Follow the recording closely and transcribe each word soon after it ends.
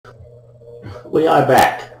We are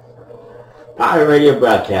back. Power Radio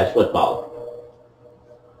Broadcast Football.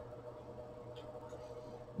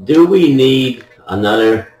 Do we need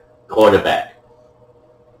another quarterback?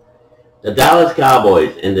 The Dallas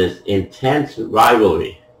Cowboys, in this intense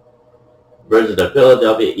rivalry versus the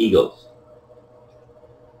Philadelphia Eagles,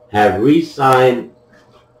 have re-signed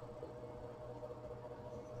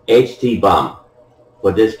H.T. Bum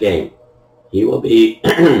for this game. He will be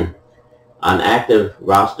on active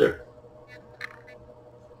roster.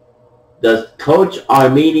 Does Coach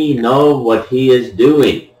Armin know what he is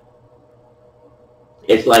doing?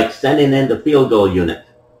 It's like sending in the field goal unit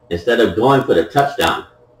instead of going for the touchdown.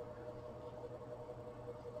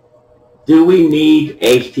 Do we need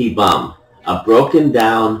H.T. Bum, a broken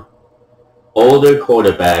down, older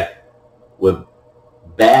quarterback with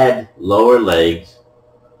bad lower legs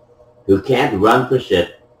who can't run for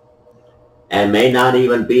shit and may not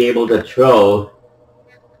even be able to throw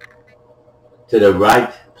to the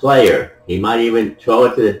right player? He might even throw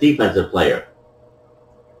it to the defensive player.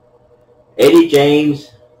 Eddie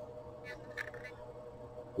James,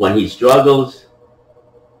 when he struggles,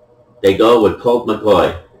 they go with Colt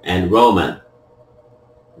McCoy and Roman,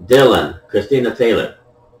 Dylan, Christina Taylor.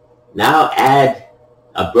 Now add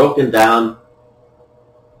a broken down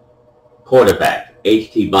quarterback,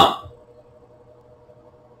 H.T. Bum.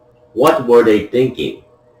 What were they thinking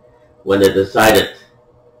when they decided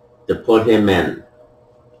to put him in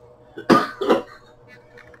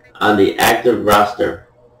on the active roster?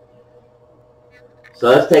 So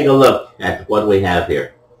let's take a look at what we have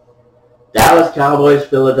here. Dallas Cowboys,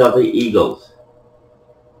 Philadelphia Eagles.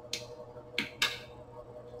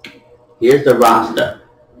 Here's the roster.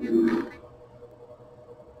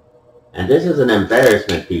 And this is an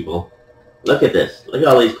embarrassment, people. Look at this. Look at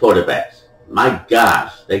all these quarterbacks. My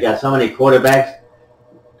gosh, they got so many quarterbacks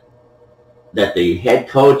that the head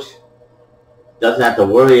coach doesn't have to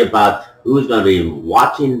worry about who's going to be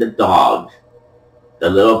watching the dog, the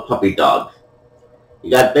little puppy dog.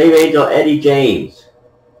 You got Baby Angel Eddie James.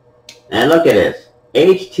 And look at this.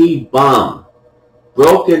 H.T. Bum,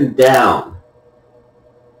 broken down.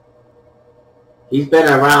 He's been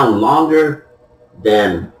around longer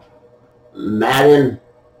than Madden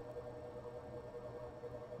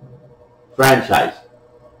franchise.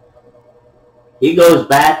 He goes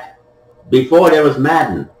back before there was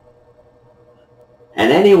Madden.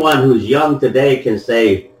 And anyone who's young today can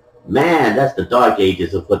say, man, that's the dark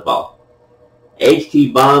ages of football.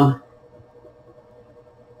 H.T. Bum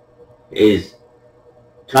is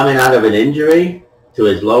coming out of an injury to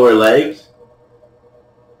his lower legs.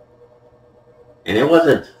 And it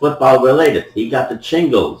wasn't football related. He got the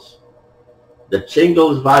shingles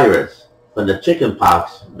virus from the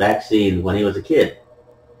chickenpox vaccine when he was a kid.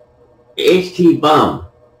 H.T. Bum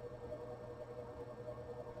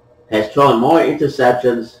has thrown more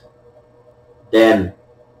interceptions than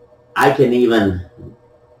I can even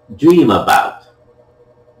dream about.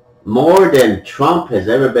 More than Trump has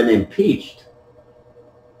ever been impeached.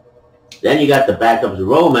 Then you got the backups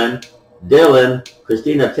Roman, Dylan,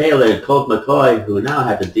 Christina Taylor, and Colt McCoy, who now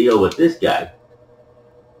have to deal with this guy.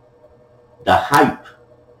 The hype.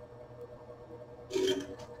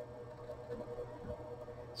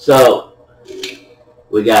 So,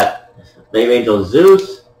 we got Baby Angel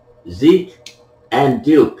Zeus, Zeke, and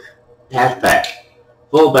Duke. Halfback.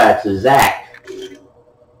 Fullbacks, Zach.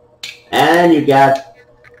 And you got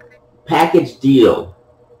package deal.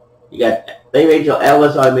 You got Baby Angel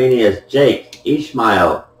Elvis Arminius, Jake,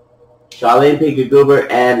 Ishmael, Charlene Pinky Goober,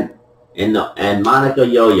 and Monica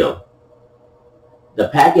Yo-Yo. The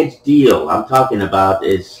package deal I'm talking about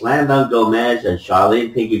is Slam Dunk Gomez and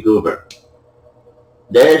Charlene Pinky Goober.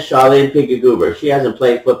 There's Charlene Pinky Goober. She hasn't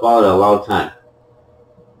played football in a long time.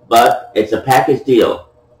 But it's a package deal.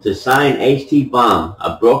 To sign H.T. Bum,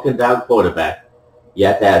 a broken down quarterback, you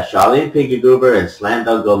have to have Charlene Pinky Goober and Slam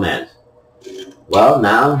Dunk Gomez. Well,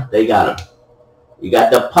 now they got him. You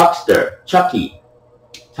got the Puckster, Chucky,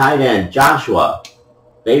 tight end Joshua,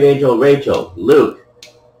 Baby Angel Rachel, Luke,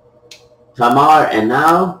 Tamar, and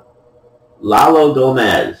now Lalo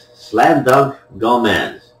Gomez, Slam Dunk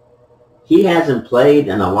Gomez. He hasn't played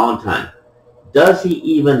in a long time. Does he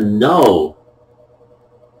even know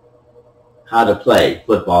how to play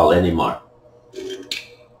football anymore?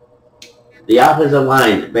 The offensive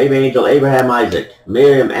line, Baby Angel Abraham Isaac,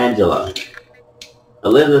 Miriam Angela,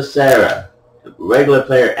 Elizabeth Sarah, regular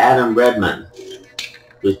player Adam Redmond,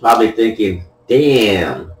 who's probably thinking,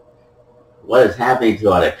 damn, what is happening to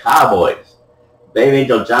the Cowboys? Baby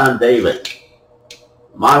Angel John David,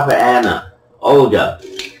 Martha Anna, Olga,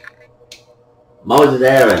 Moses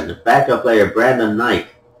Aaron, the backup player Brandon Knight,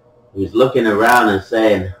 He's looking around and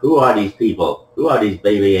saying, who are these people? Who are these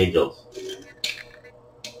baby angels?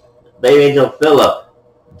 Baby Angel Phillip.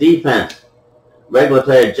 Defense. Regular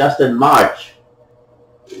player Justin March.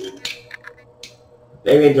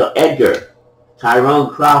 Baby Angel Edgar. Tyrone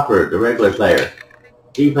Crawford, the regular player.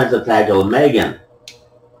 Defensive tackle Megan.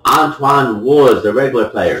 Antoine Woods, the regular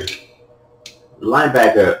player.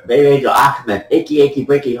 Linebacker, Baby Angel Ahmed, Icky Icky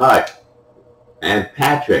Bricky Heart. And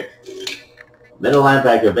Patrick. Middle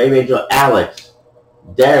linebacker, Baby Angel Alex.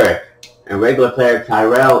 Derek. And regular player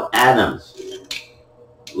Tyrell Adams.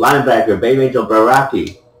 Linebacker, Baby Angel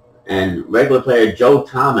Baraki. And regular player Joe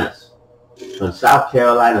Thomas from South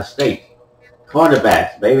Carolina State.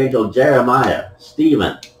 Cornerbacks, Baby Angel Jeremiah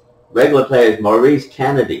Stephen. Regular players Maurice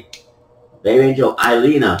Kennedy. Baby Angel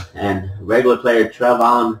Eilina and regular player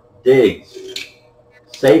Trevon Diggs.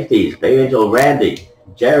 Safeties, Baby Angel Randy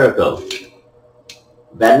Jericho.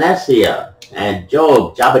 Vanessa and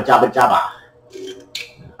Job Jabba Jabba Jabba.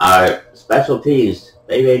 Our special teams,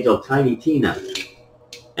 Baby Angel Tiny Tina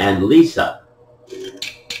and Lisa.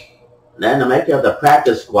 Then the maker of the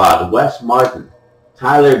practice squad, Wes Martin,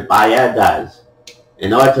 Tyler Bayadaz.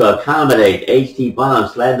 In order to accommodate H.T. Baum,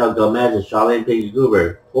 Slando Gomez, and Charlene Piggy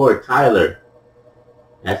Goober, poor Tyler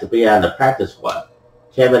has to be on the practice squad.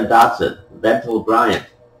 Kevin Dotson, Bentel Bryant,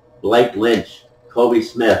 Blake Lynch, Kobe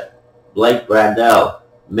Smith, Blake Brandell,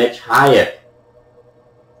 Mitch Hyatt.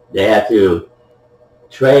 They had to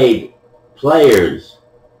trade players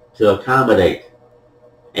to accommodate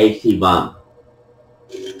H.T. Baum.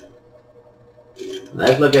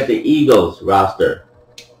 Let's look at the Eagles roster.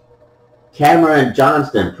 Cameron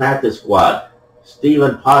Johnston, practice squad.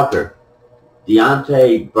 Stephen Parker,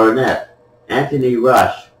 Deontay Burnett, Anthony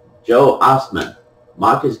Rush, Joe Osman,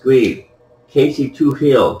 Marcus Green, Casey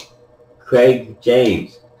Tuhill, Craig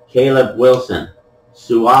James, Caleb Wilson,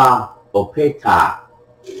 Su'a Opeta.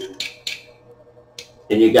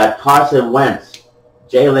 And you got Carson Wentz,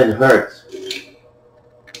 Jalen Hurts,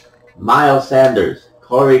 Miles Sanders,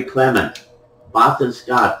 Corey Clement, Boston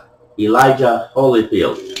Scott, Elijah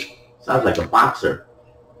Holyfield. Sounds like a boxer.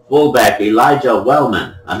 Fullback Elijah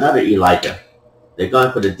Wellman, another Elijah. They're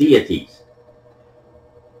going for the deities.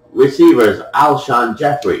 Receivers Alshon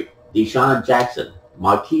Jeffrey, Deshaun Jackson,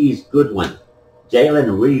 Marquise Goodwin, Jalen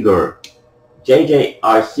Rieger, J.J.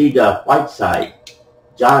 Arcega Whiteside,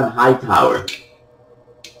 John Hightower.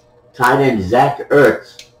 Tight end Zach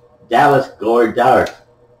Ertz, Dallas Goedert,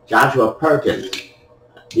 Joshua Perkins.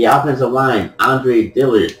 The offensive line Andre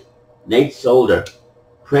Dillard, Nate Solder,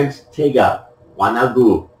 Prince Tega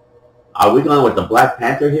Wanagu. Are we going with the Black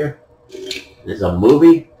Panther here? Is this a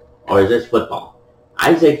movie or is this football?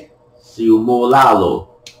 Isaac Siumolalo,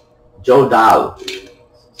 Joe Dahl.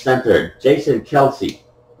 Center Jason Kelsey,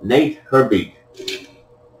 Nate Herbig,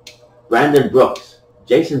 Brandon Brooks,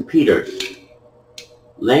 Jason Peters,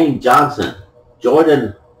 Lane Johnson,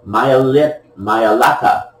 Jordan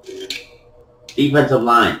Mayalata. Defensive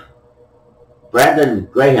line Brandon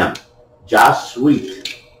Graham, Josh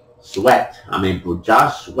Sweat,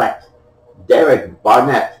 Derek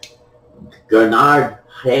Barnett, Gernard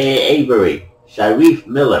Avery, Sharif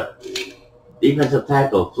Miller. Defensive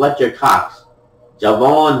tackle Fletcher Cox,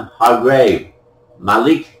 Javon Hargrave,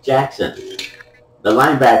 Malik Jackson. The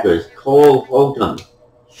linebackers Cole Holcomb,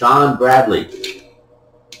 Sean Bradley,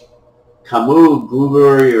 Camus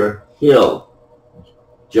Gruber Hill,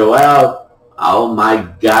 Joel, oh my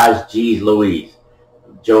gosh, geez Louise,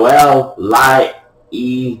 Joel Lai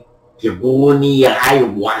E.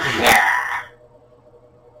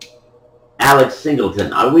 Alex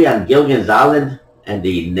Singleton. Are we on Gilligan's Island and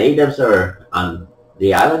the natives are on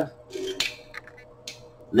the island?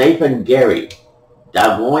 Nathan Gary,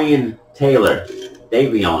 Davoyan Taylor,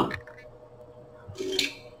 Davion.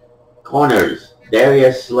 Corners,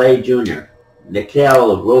 Darius Slay Jr.,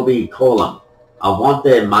 Nikhil Roby Colum,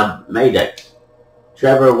 Avante Maddox,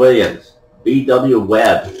 Trevor Williams, B.W.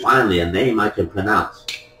 Webb, finally a name I can pronounce,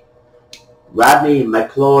 Rodney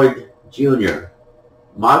McLeod Jr.,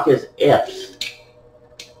 Marcus Epps,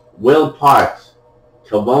 Will Parks,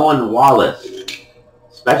 Kavon Wallace,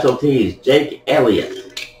 Special Teams, Jake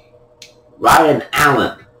Elliott, Ryan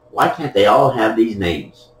Allen. Why can't they all have these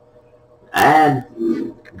names? And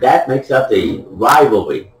that makes up the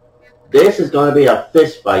rivalry. This is going to be a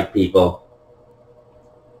fist fight, people.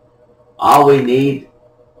 All we need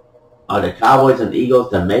are the Cowboys and Eagles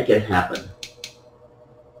to make it happen.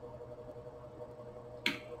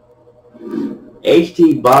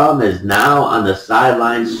 H.T. Baum is now on the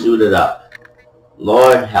sidelines suited up.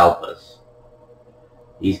 Lord help us.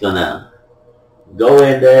 He's going to go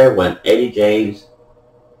in there when Eddie James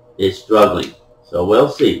is struggling. So we'll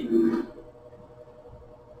see.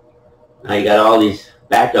 Now you got all these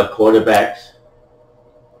backup quarterbacks.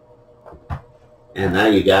 And now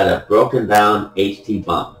you got a broken down HT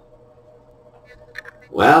bum.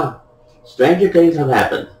 Well, stranger things have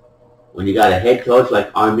happened. When you got a head coach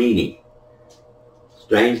like Armin,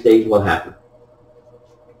 strange things will happen.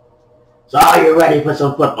 So are you ready for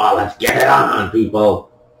some football? Let's get it on, people.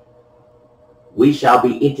 We shall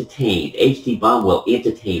be entertained. HT Bum will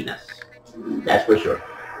entertain us. That's for sure.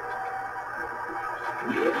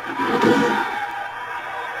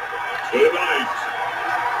 Tonight,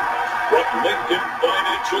 from Lincoln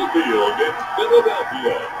Financial Field in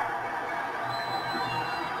Philadelphia,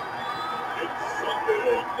 it's Sunday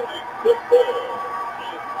Night Football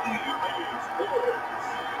on EA Sports.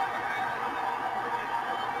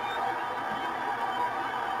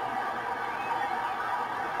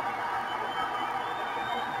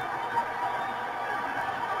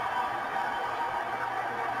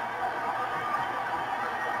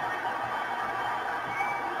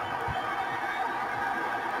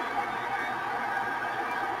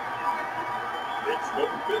 It's the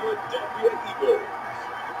Philadelphia Eagles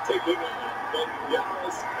taking on the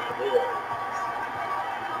Dallas Cowboys.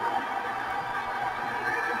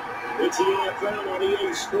 It's the NFL on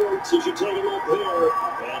EA Sports as you take a look here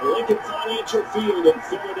at Lincoln Financial Field in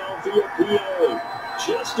Philadelphia, PA.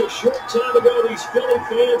 Just a short time ago, these Philly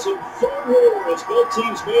fans in full roar as both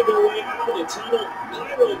teams made their way out of the tunnel.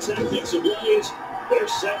 Pyrotechnics ablaze. They're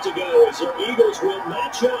set to go as their Eagles will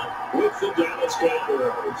match up with the Dallas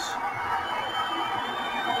Cowboys.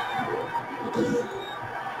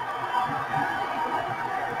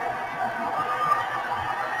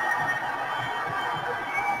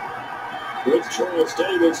 With Charles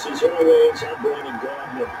Davis, as always, I'm Brandon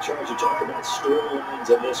Gardner. Charles, you talk about storylines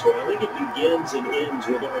in this one. I think it begins and ends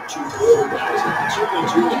with our two quarterbacks. Certainly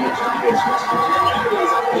two of the most obvious.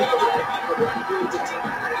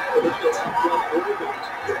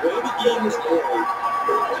 The way the game is played,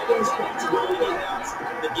 the responsibility he has,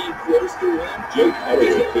 the game flows through him. Jake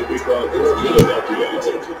Elliott could be called for Philadelphia.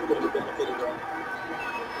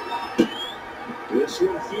 This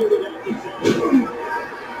one fielded at the 5.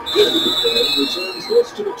 And returns this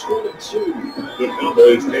to the 22. The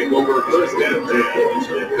Cowboys take over first down and the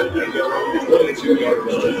 22-yard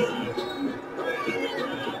line.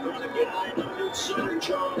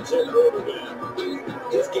 Charles at quarterback.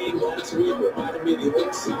 This game last week reminded me of the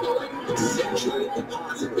old song, accentuated the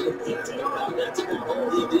positive effect. That's about all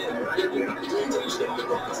he did, right? 3 touchdown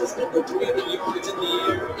passes, over 300 yards in the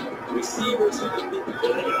air. Receivers happy, and they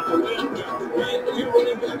got the win. If you're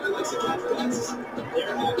running back that likes to catch passes,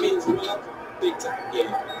 they're happy as well. Big time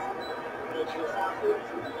game.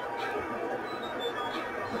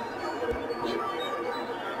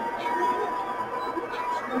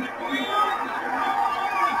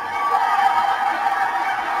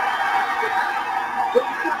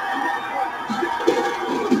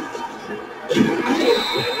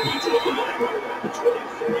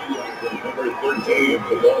 Number 13,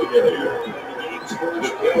 the ball here. The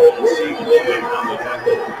kill received line on the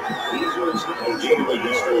tackle. Immediately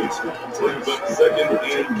destroys. Brings up second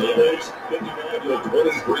and 9. 59 to the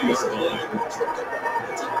 23 line.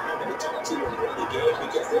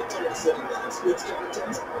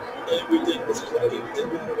 Everything was clicking. It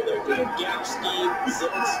didn't matter whether they're doing gap scheme,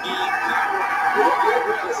 zone scheme, power,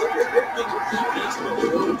 whatever it was, it was working. That's what we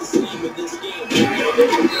wanted to see with this game.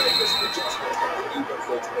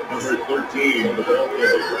 Number 13 on the ball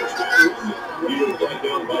carrier. He's right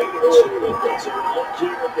down by 4.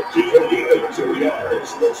 It's 2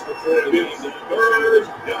 yards. It's third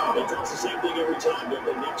down. It does the same thing every time. They're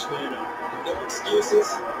the next man up. No excuses.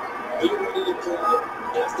 Be ready to play.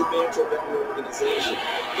 That's the mantra of our organization.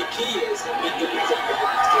 The key is how many guys are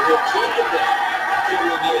practiced to really keep the ball.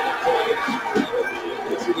 Filling in and playing.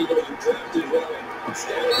 That's when you know you drafted well.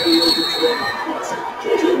 Stand field as well.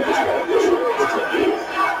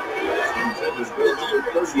 That is 38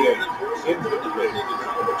 into the play.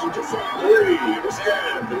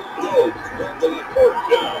 And go. Fourth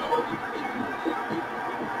down.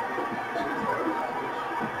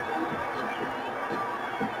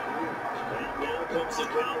 The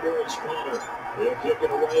Cowboys punter. They'll kick it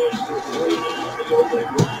away after 3 now. They go back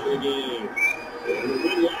right again. And the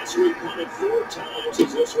win last week punted 4 times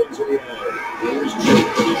as this one's away. Here's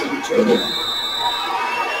Jackson in return.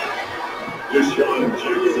 Deshaun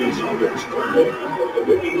Jackson's on the return.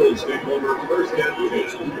 The Eagles take over first down and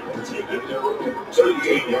taking their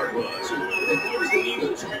 38-yard line. Here's the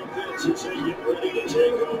Eagles offense. say get ready to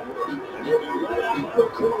take over. And we'll be right out by the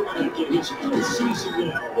quarterback in his first season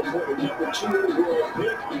now. The former number 2 overall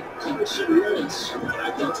pick, Carson Wentz. I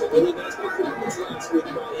thought a really nice performance last week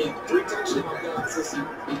by him. 3 touchdown passes.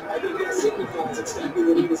 I think that signifies exactly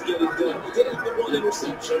what he was getting done. He did have the 1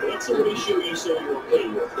 interception, but that's a ratio you say you're okay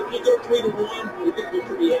with. If you go 3-1, you're going to be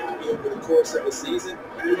pretty happy over the course of the season.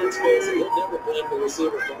 And let's face it, he'll never blame the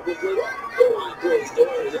receiver publicly. The line closed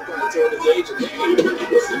doors. He probably told his agent, hey,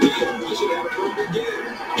 what's the deal? You should have a pretty good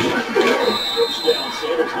game. Touchdown,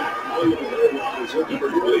 Sanders. Number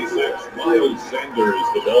 26, Miles Sanders,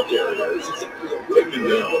 the ball carrier, taken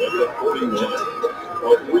down at the 41. A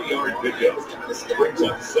 3-yard pickup. Brings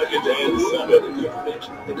up 2nd and 7.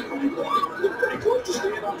 Pretty close to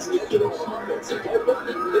staying on schedule on offense.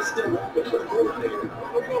 It's still rapid, but hold on here.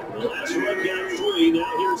 Last run down 3,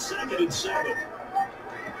 now here's 2nd and 7.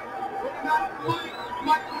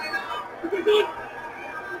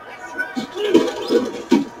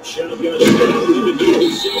 Shotgun down to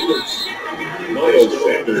Sanders. Miles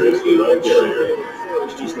Sanders, the ball carrier,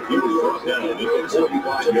 just a few yards down at the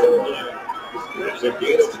 45-yard line. It's a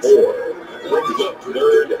gain of 4. Brings up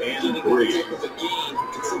 3rd and 3.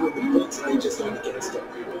 Considering the points they just had against them.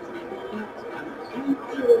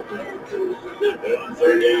 And on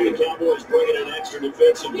 3rd down, the Cowboys bringing an extra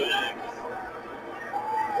defensive back.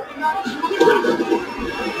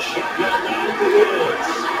 Shotgun down to Wentz.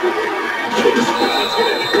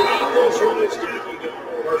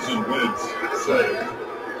 Carson Wentz saved.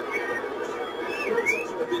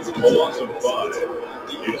 A loss of 5.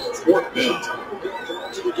 It's 4th down.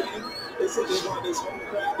 They said they wanted this home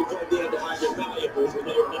crowd because they had to hide their valuables when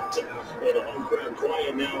they were up to the home crowd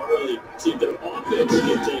quiet now early. See if their offense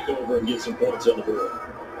can take over and get some points on the board.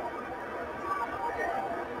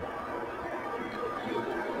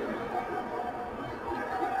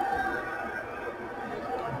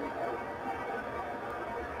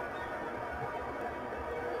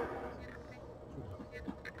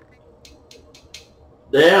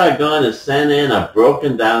 They are going to send in a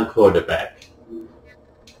broken down quarterback.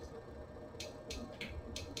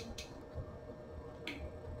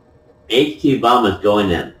 HT Bomb is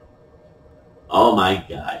going in. Oh my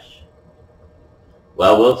gosh.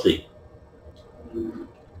 Well, we'll see.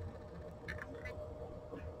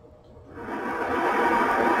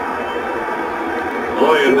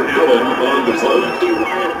 Ryan Allen on the punt.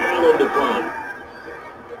 Ryan Allen to punt.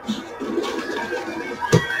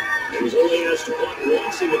 He was only asked to punt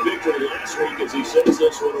once in the victory last week as he sends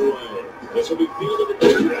this one away. This will be fielded at the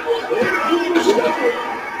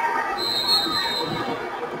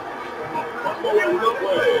fumble on the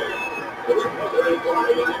play.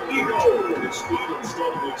 His speed and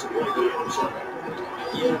steady makes it like the interception.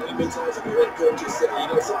 Yeah, we've been talking to what coaches say.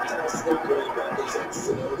 Sometimes it's not really about those X's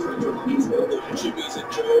and O's and those Jimmys and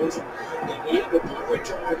Joes. And we have a punt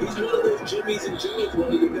returner. He's one of those Jimmys and Joes,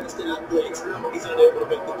 one of the best athletes. He's unable to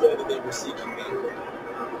make the play that they were seeking there.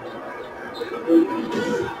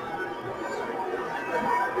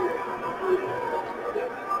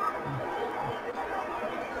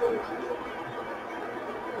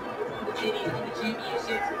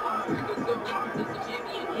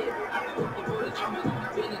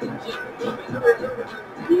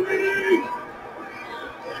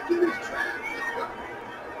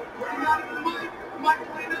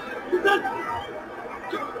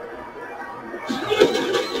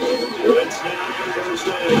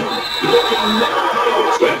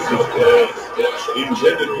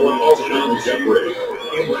 Intended for Austin Jeffrey.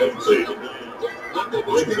 Incomplete.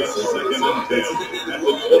 Brings up 2nd and 10 at the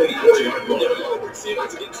 24-yard line.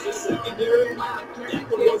 Against the secondary, that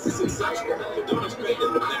was a successful effort. Don't expect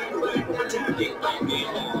them to back away from attacking.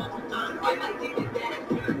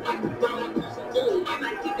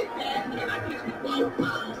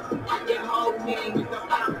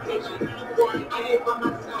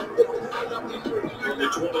 On the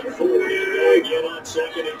 24, again on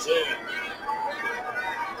 2nd and 10.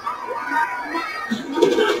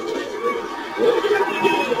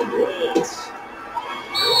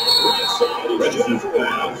 Wentz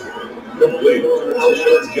pass. Complete to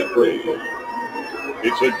Austin Jeffrey.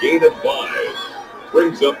 It's a gain of 5.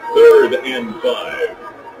 Brings up 3rd and 5.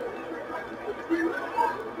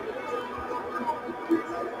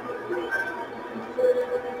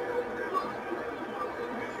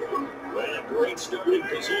 Well, a great starting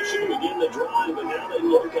position to begin the drive, and now they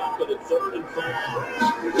look up at a 3rd and 5.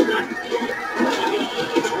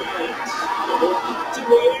 To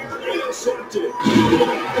the air, intercepted.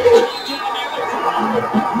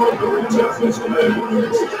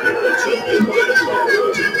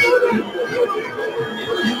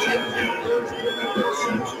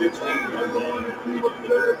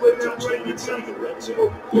 touchdown inside the red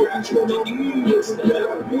zone. You're actually thinking it's the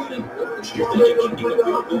better one and worse. You're thinking kicking a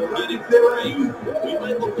field goal, getting 3. We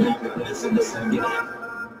might look back on this in the second half.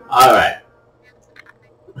 All right.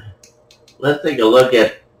 Let's take a look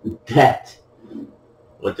at that.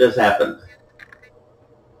 What just happened?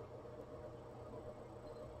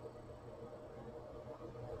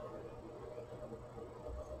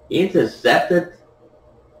 Intercepted.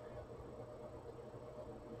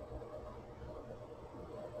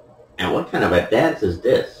 And what kind of a dance is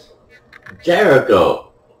this?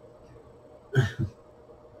 Jericho.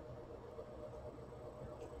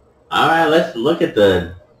 All right, let's look at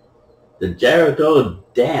the Jericho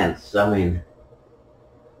dance. I mean,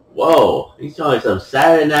 whoa, he's showing some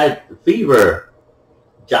Saturday Night Fever.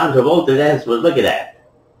 John Travolta dance, but look at that.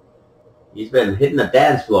 He's been hitting the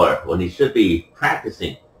dance floor when he should be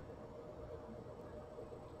practicing.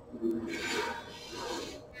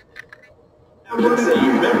 I'm going to say,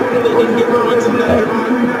 you remember when they didn't get points in that?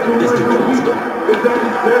 It's too close.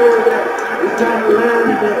 It's time to learn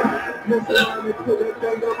that. It's time to put that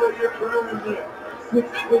thing over your burn there. And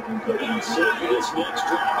set for this next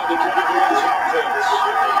drive by the Cowboys offense.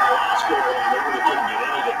 Last go on there, they couldn't get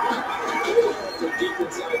anything going. They're deep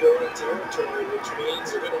inside their own territory, which means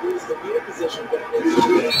they're going to lose the field position back.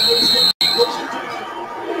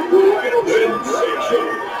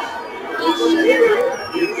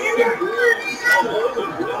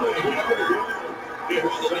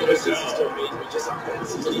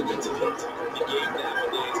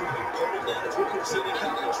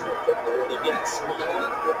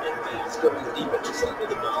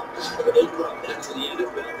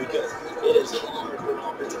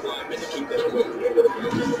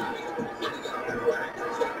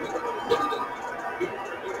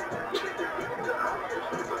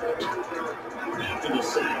 After the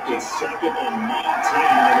sack, it's 2nd and 19,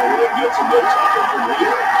 and the Red gets a good tackle from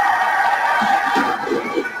here.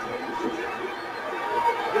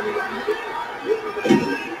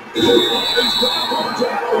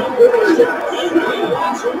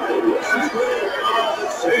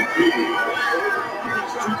 Safety.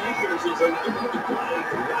 These 2 defenses are going to play.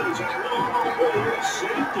 That is a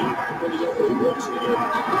safety when he overlooks the game.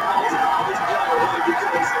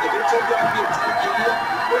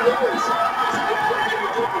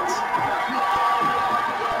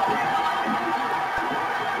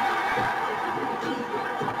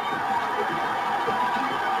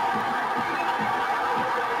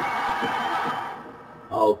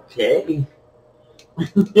 Okay.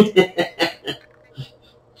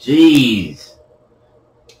 Jeez.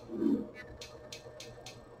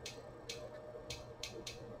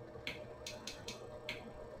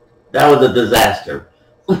 That was a disaster.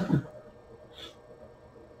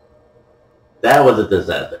 That was a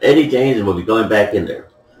disaster. Eddie James will be going back in there.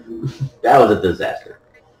 That was a disaster.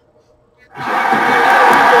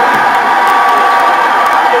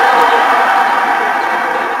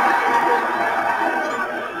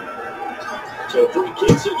 So free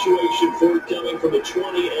kick situation forthcoming from the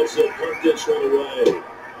 20 as they punt this one away.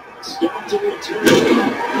 Scott to return.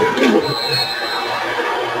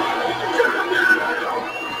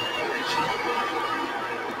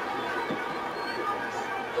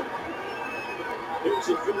 Here's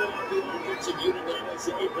a fill out the offensive unit as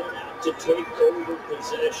they head out to take over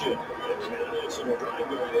possession. And it's in a drive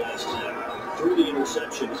going last time through the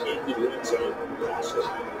interception in the red zone.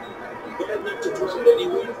 Bad enough to throw it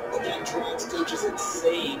anyway. That drive, Stooges,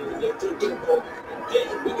 insane. They're thinking,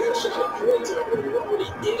 damn, we got a shot at points over. We're already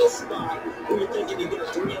in a spot where you're thinking you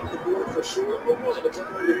got 3 on the board for sure. But we're going to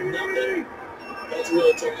turn over nothing. That's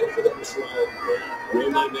really tough for them to swallow.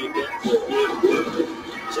 Will they make that for it?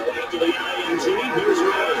 So after the INT, here's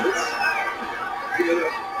Reigns.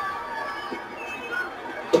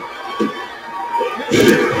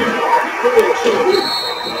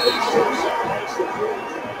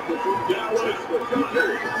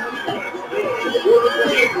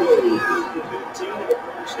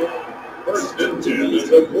 First and 10 at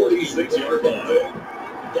the 46-yard line.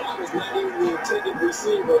 That was not even the intended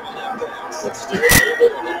receiver on that pass. It's still able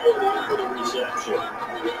for the reception.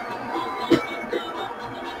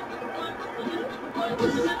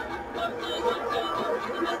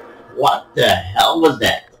 What the hell was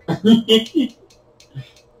that?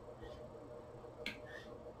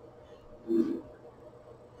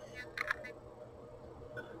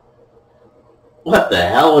 What the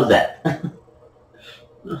hell was that?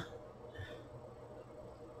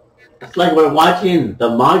 It's like we're watching the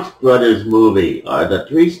Marx Brothers movie or the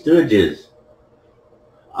Three Stooges.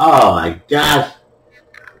 Oh my gosh.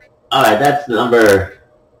 Alright, that's number...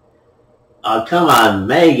 Oh, come on,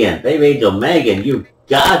 Megan. Baby Angel Megan, you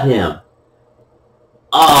got him.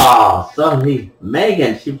 Oh, suddenly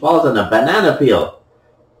Megan, she falls on a banana peel.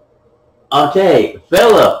 Okay,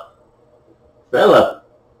 Philip,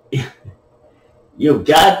 you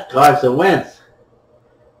got Carson Wentz.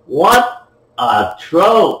 What a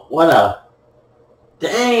throw! What a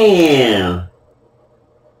damn!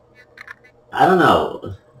 I don't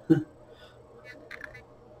know.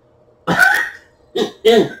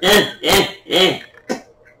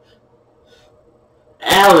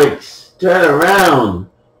 Alex, turn around.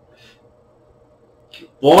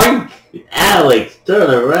 Boink! Alex, turn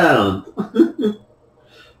around.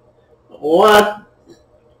 What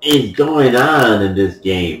is going on in this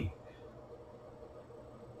game?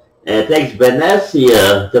 And it takes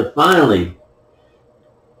Venecia to finally.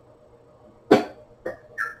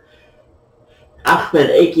 Ahmed,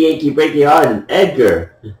 achy breaky heart, and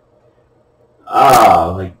Edgar.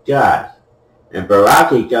 Oh my God. And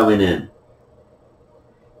Baraki coming in.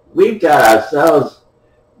 We've got ourselves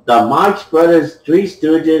the Marx Brothers, Three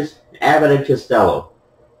Stooges, Abbott and Costello.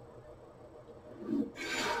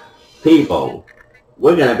 People,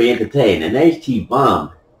 we're going to be entertained. An HT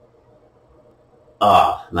bomb.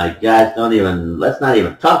 Oh my gosh, let's not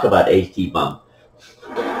even talk about HT bomb.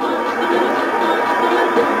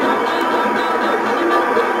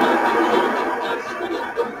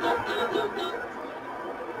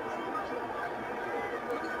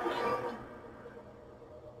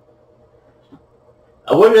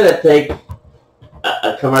 We're going to take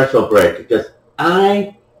a commercial break because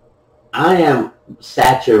I am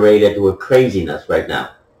saturated with craziness right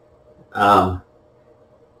now.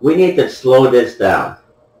 We need to slow this down.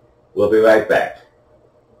 We'll be right back.